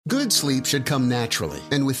Good sleep should come naturally,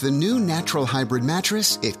 and with the new Natural Hybrid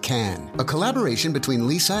mattress, it can. A collaboration between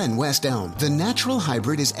Lisa and West Elm, the Natural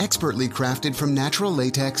Hybrid is expertly crafted from natural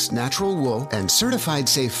latex, natural wool, and certified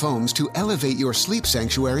safe foams to elevate your sleep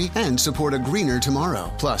sanctuary and support a greener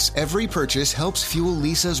tomorrow. Plus, every purchase helps fuel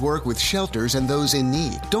Lisa's work with shelters and those in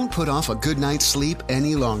need. Don't put off a good night's sleep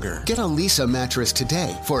any longer. Get a Lisa mattress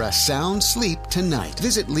today for a sound sleep tonight.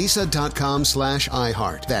 Visit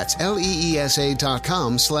lisa.com/iHeart. That's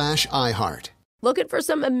LEESA.com/iHeart. Looking for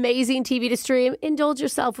some amazing TV to stream? Indulge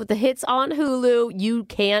yourself with the hits on Hulu you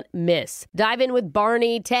can't miss. Dive in with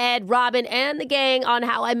Barney, Ted, Robin, and the gang on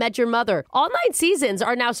How I Met Your Mother. All 9 seasons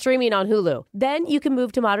are now streaming on Hulu. Then you can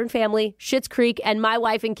move to Modern Family, Schitt's Creek, and My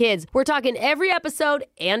Wife and Kids. We're talking every episode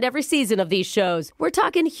and every season of these shows. We're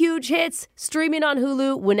talking huge hits, streaming on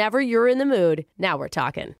Hulu whenever you're in the mood. Now we're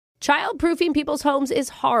talking. Child-proofing people's homes is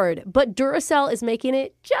hard, but Duracell is making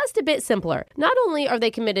it just a bit simpler. Not only are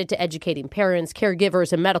they committed to educating parents,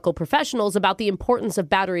 caregivers, and medical professionals about the importance of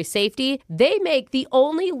battery safety, they make the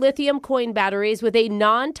only lithium coin batteries with a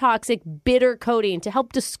non-toxic bitter coating to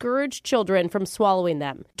help discourage children from swallowing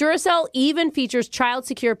them. Duracell even features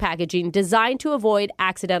child-secure packaging designed to avoid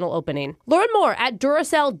accidental opening. Learn more at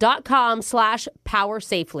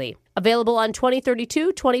Duracell.com/powersafely. Available on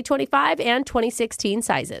 2032, 2025, and 2016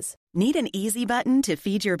 sizes. Need an easy button to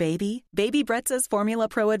feed your baby? Baby Brezza's Formula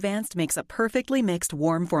Pro Advanced makes a perfectly mixed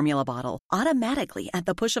warm formula bottle automatically at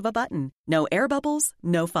the push of a button. No air bubbles,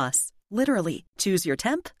 no fuss. Literally, choose your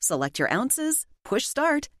temp, select your ounces, push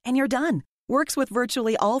start, and you're done. Works with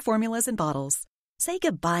virtually all formulas and bottles. Say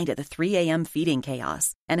goodbye to the 3 a.m. feeding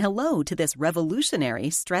chaos and hello to this revolutionary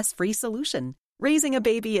stress-free solution. Raising a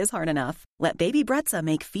baby is hard enough. Let Baby Brezza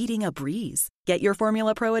make feeding a breeze. Get your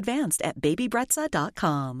Formula Pro Advanced at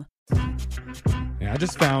babybrezza.com. Yeah, I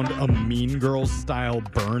just found a Mean Girls style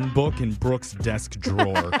burn book in Brooke's desk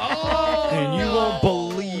drawer. And you won't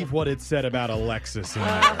believe what it said about Alexis in there.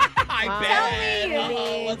 I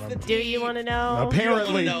bet. What's the Do you want to know?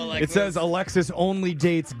 Apparently, You wanna know, it says Alexis only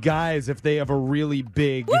dates guys if they have a really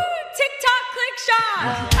big... Woo! TikTok click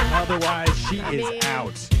shop! Otherwise, she is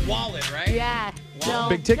out. wallet, right? Yeah. No,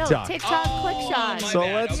 Big TikTok. No, TikTok click shot. my So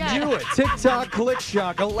bad. let's Okay. do it. TikTok Click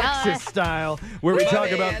Shock, Alexis style, where we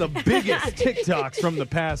talk about the biggest TikToks from the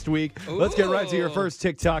past week. Let's get right to your first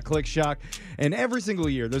TikTok Click Shock. And every single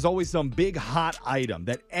year, there's always some big hot item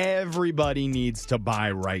that everybody needs to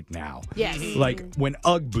buy right now. Yes. Like when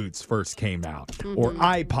Ugg boots first came out, or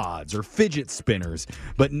iPods, or fidget spinners.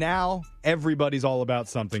 But now, everybody's all about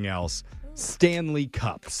something else. Stanley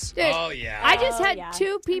Cups. Dude, Oh, yeah. I just had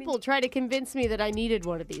two people try to convince me that I needed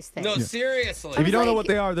one of these things. No, seriously. If you don't know like- what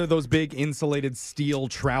they are, they're those big insulated steel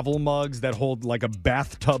travel mugs that hold like a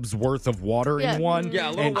bathtub's worth of water Yeah. in one. Yeah,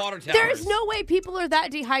 little And water towers. There's no way people are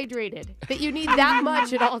that dehydrated that you need that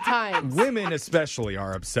much at all times. Women especially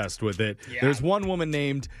are obsessed with it. Yeah. There's one woman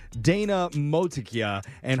named Dana Motikia,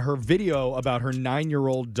 and her video about her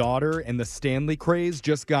 9-year-old daughter and the Stanley craze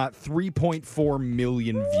just got 3.4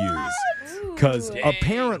 million views. Because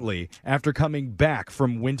apparently, after coming back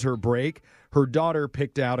from winter break, her daughter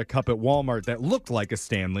picked out a cup at Walmart that looked like a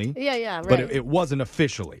Stanley. Yeah, right. But it wasn't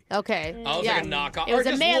officially. Okay. I was yeah. like a knockoff. It Or was a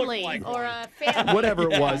just manly looked like or one. a family.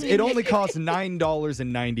 Whatever it was, it only cost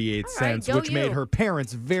 $9.98, All right, go which made you. her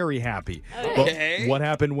parents very happy. Okay. But what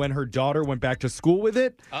happened when her daughter went back to school with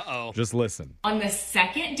it? Uh-oh. Just listen. On the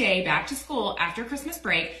second day back to school after Christmas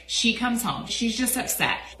break, she comes home. She's just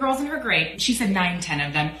upset. Girls in her grade, she said 9-10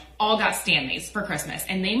 of them, all got Stanleys for Christmas.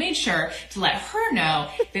 And they made sure to let her know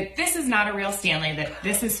that this is not a real Stanley, that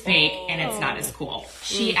this is fake and it's not as cool.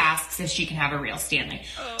 She asks if she can have a real Stanley.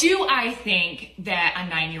 Do I think that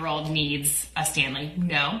a 9-year-old needs a Stanley?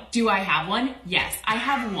 No. Do I have one? Yes, I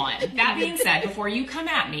have one. That being said, before you come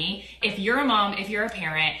at me, if you're a mom, if you're a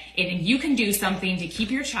parent, and you can do something to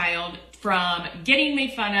keep your child from getting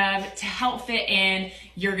made fun of, to help fit in,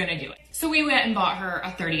 you're gonna do it. So we went and bought her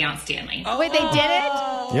a 30-ounce Stanley. Wait, they did it?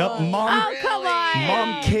 Yep, Oh, come on.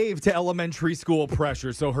 Mom caved to elementary school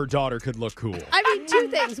pressure so her daughter could look cool. I mean, two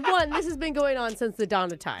things. One, this has been going on since the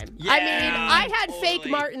dawn of time. I mean, Yeah, I had fake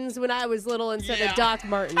totally. Martens when I was little instead Yeah. of Doc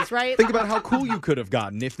Martens, right? Think about how cool you could have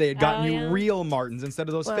gotten if they had gotten you yeah. real Martins instead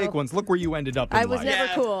of those Well, fake ones. Look where you ended up in I was life. never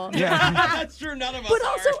Yeah. cool. Yeah. That's true. None of us But are.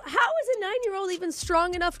 also, how is a 9-year-old even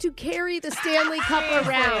strong enough to carry the Stanley Cup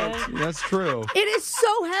around? That's true. It is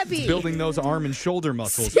so heavy. Building those arm and shoulder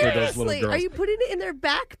muscles for those little Seriously, girls. are you putting it in their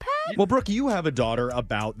backpack? Well, Brooke, you have a daughter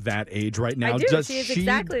about that age right now. I do. Does She is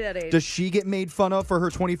exactly that age. Does she get made fun of for her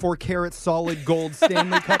 24-karat solid gold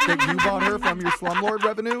Stanley Cup that you bought her from your Slumlord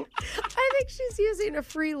revenue? I think she's using a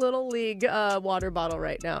free Little League water bottle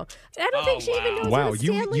right now. I don't think she even knows what a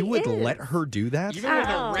Stanley you would is. let her do that? Even with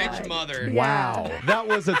a rich mother. Wow. That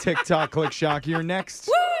was a TikTok Click Shock. Your next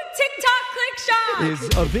TikTok Click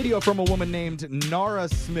Shock is a video from a woman named Nara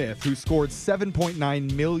Smith who scored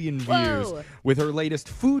 7.9 million views with her latest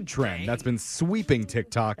food trend that's been sweeping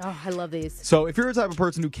TikTok. Oh, I love these. So if you're the type of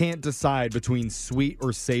person who can't decide between sweet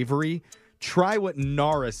or savory, try what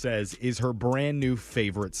Nara says is her brand new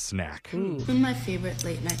favorite snack. My favorite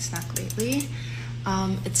late night snack lately,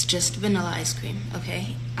 it's just vanilla ice cream,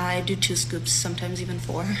 okay? I do 2 scoops, sometimes even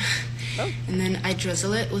 4. And then I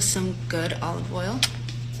drizzle it with some good olive oil.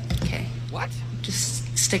 Okay. What?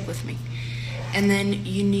 Just stick with me. And then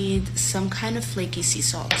you need some kind of flaky sea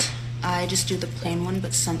salt. I just do the plain one,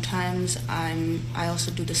 but sometimes I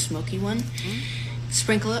also do the smoky one.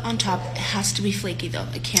 Sprinkle it on top. It has to be flaky though.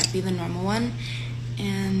 It can't be the normal one.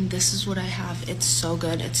 And this is what I have. It's so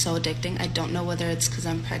good. It's so addicting. I don't know whether it's because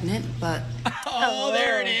I'm pregnant, but... Oh,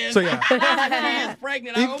 there it is. So yeah. She is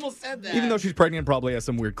pregnant. I almost said that. Even though she's pregnant, probably has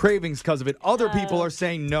some weird cravings because of it. Other people are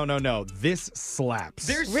saying, no, this slaps.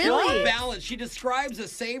 There's still a balance. She describes a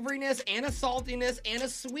savoriness and a saltiness and a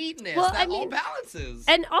sweetness. Well, that I mean, all balances.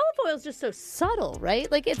 And olive oil is just so subtle, right?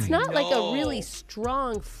 Like, it's not like a really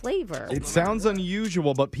strong flavor. It sounds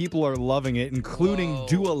unusual, but people are loving it, including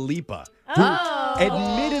Dua Lipa. Who,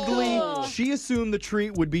 admittedly, she assumed the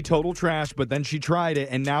treat would be total trash, but then she tried it,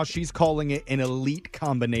 and now she's calling it an elite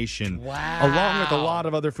combination. Wow. Along with a lot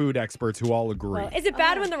of other food experts who all agree. Well, is it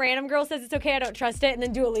bad when the random girl says it's okay, I don't trust it, and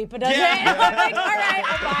then Dua Lipa does it? I'm like, all right,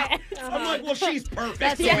 I'll buy it. I'm like, well, she's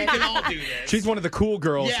perfect, so we can all do this. She's one of the cool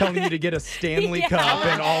girls telling you to get a Stanley Cup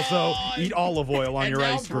and also eat olive oil on your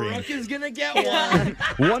ice cream. Brooke is going to get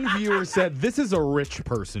one. One viewer said, this is a rich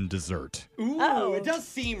person dessert. Ooh, it does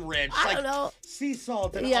seem rich. I like don't know. Sea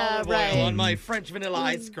salt and Yeah, olive right. oil on my French vanilla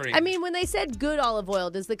ice cream. I mean, when they said good olive oil,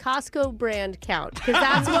 does the Costco brand count? Because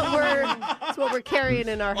that's what we're carrying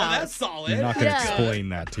in our well, house. that's solid. I'm not going to Yeah. explain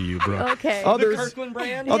that to you, bro. Okay. The Kirkland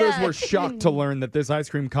brand? Others were shocked to learn that this ice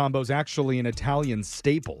cream combo is actually an Italian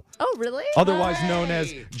staple, Oh, really? otherwise known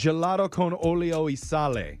as gelato con olio e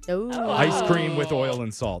sale, Ooh. ice cream with oil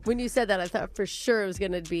and salt. When you said that, I thought for sure it was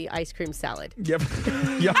going to be ice cream salad. Yep.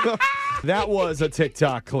 Yep. That was a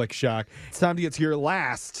TikTok Click Shock. It's time to get to your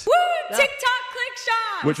last, TikTok Click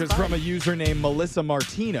Shock! which is from a user named Melissa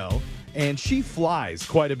Martino. And she flies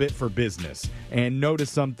quite a bit for business and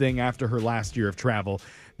noticed something after her last year of travel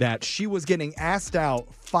that she was getting asked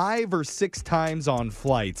out 5 or 6 times on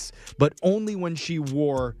flights, but only when she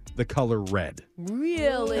wore the color red.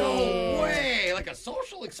 Really? No way. Like a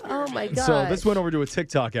social experiment. Oh, my God. So this went over to a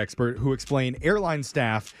TikTok expert who explained airline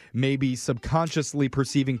staff may be subconsciously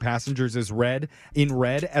perceiving passengers as red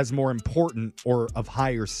as more important or of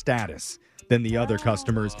higher status than the other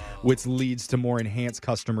customers, which leads to more enhanced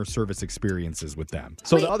customer service experiences with them.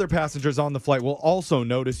 So the other passengers on the flight will also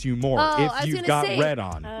notice you more if you've got red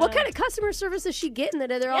on. What kind of customer service is she getting that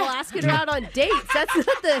they're all asking her out on dates? That's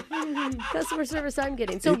not the customer service I'm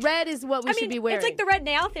getting. So red is what we should be wearing. It's like the red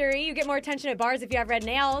nail theory. You get more attention at bars if you have red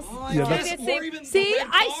nails. Yeah, that's- See,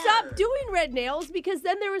 I stopped doing red nails because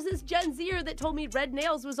then there was this Gen Zer that told me red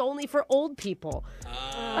nails was only for old people. Brooke,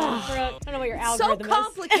 I don't know what your So algorithm is.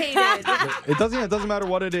 complicated. It doesn't matter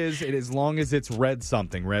what it is. It as long as it's red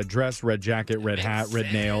something. Red dress, red jacket, red hat,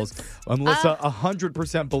 red nails. Melissa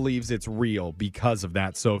 100% believes it's real because of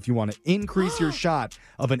that. So if you want to increase your shot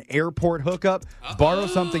of an airport hookup, borrow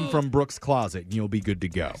something from Brooke's closet and you'll be good to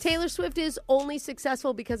go. Taylor Swift is only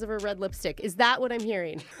successful because of her red lipstick. Is that what I'm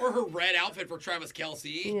hearing? Or her red outfit for Travis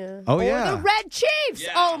Kelce. Yeah. Oh, or yeah. the Red Chiefs.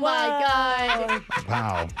 Yeah. Oh, my God.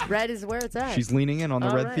 Wow. Red is where it's at. She's leaning in on the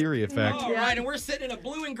All red right. theory effect. All right, and we're sitting in a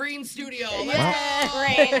blue and green studio.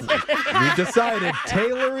 Great. We've decided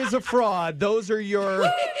Taylor is a fraud. Those are your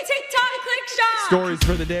TikTok Click Shock! stories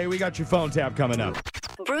for the day. We got your phone tab coming up.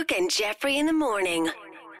 Brooke and Jeffrey in the morning.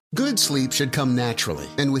 Good sleep should come naturally,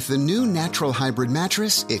 and with the new Natural Hybrid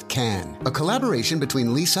mattress, it can. A collaboration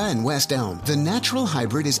between Lisa and West Elm, the Natural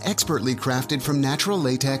Hybrid is expertly crafted from natural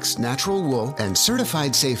latex, natural wool, and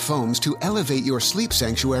certified safe foams to elevate your sleep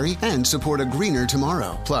sanctuary and support a greener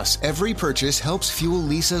tomorrow. Plus, every purchase helps fuel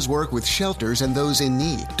Lisa's work with shelters and those in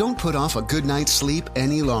need. Don't put off a good night's sleep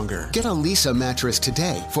any longer. Get a Lisa mattress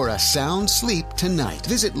today for a sound sleep tonight.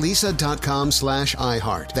 Visit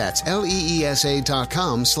lisa.com/iHeart. That's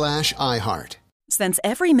LEESA.com/iHeart. Since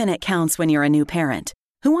every minute counts when you're a new parent,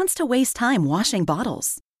 who wants to waste time washing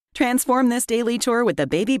bottles? Transform this daily chore with the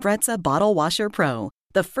Baby Brezza Bottle Washer Pro.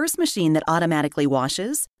 The first machine that automatically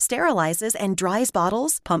washes, sterilizes, and dries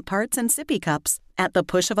bottles, pump parts, and sippy cups at the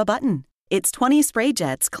push of a button. Its 20 spray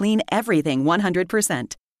jets clean everything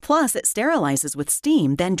 100%. Plus, it sterilizes with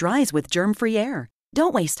steam, then dries with germ-free air.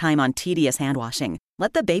 Don't waste time on tedious hand washing.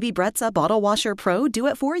 Let the Baby Brezza Bottle Washer Pro do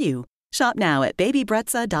it for you. Shop now at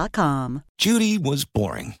babybrezza.com. Judy was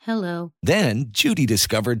boring. Hello. Then Judy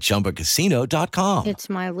discovered ChumbaCasino.com. It's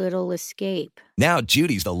my little escape. Now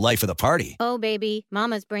Judy's the life of the party. Oh, baby,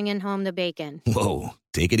 mama's bringing home the bacon. Whoa,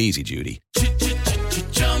 take it easy, Judy.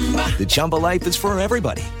 The Chumba life is for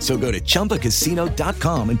everybody. So go to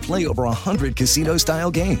ChumbaCasino.com and play over 100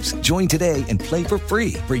 casino-style games. Join today and play for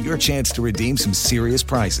free for your chance to redeem some serious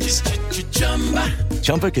prizes.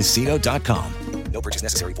 ChumbaCasino.com. No purchase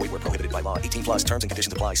necessary. Void where prohibited by law. 18 plus terms and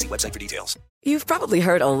conditions apply. See website for details. You've probably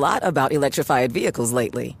heard a lot about electrified vehicles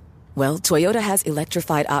lately. Well, Toyota has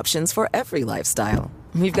electrified options for every lifestyle.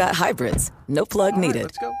 We've got hybrids, no plug needed.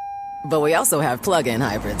 Let's go. But we also have plug-in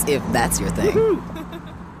hybrids, if that's your thing. Woo-hoo!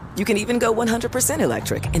 You can even go 100%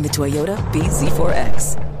 electric in the Toyota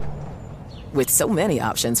bZ4X. With so many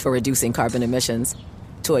options for reducing carbon emissions,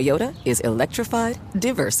 Toyota is electrified,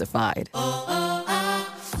 diversified.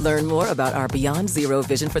 Learn more about our Beyond Zero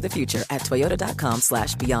vision for the future at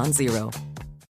toyota.com/beyond zero.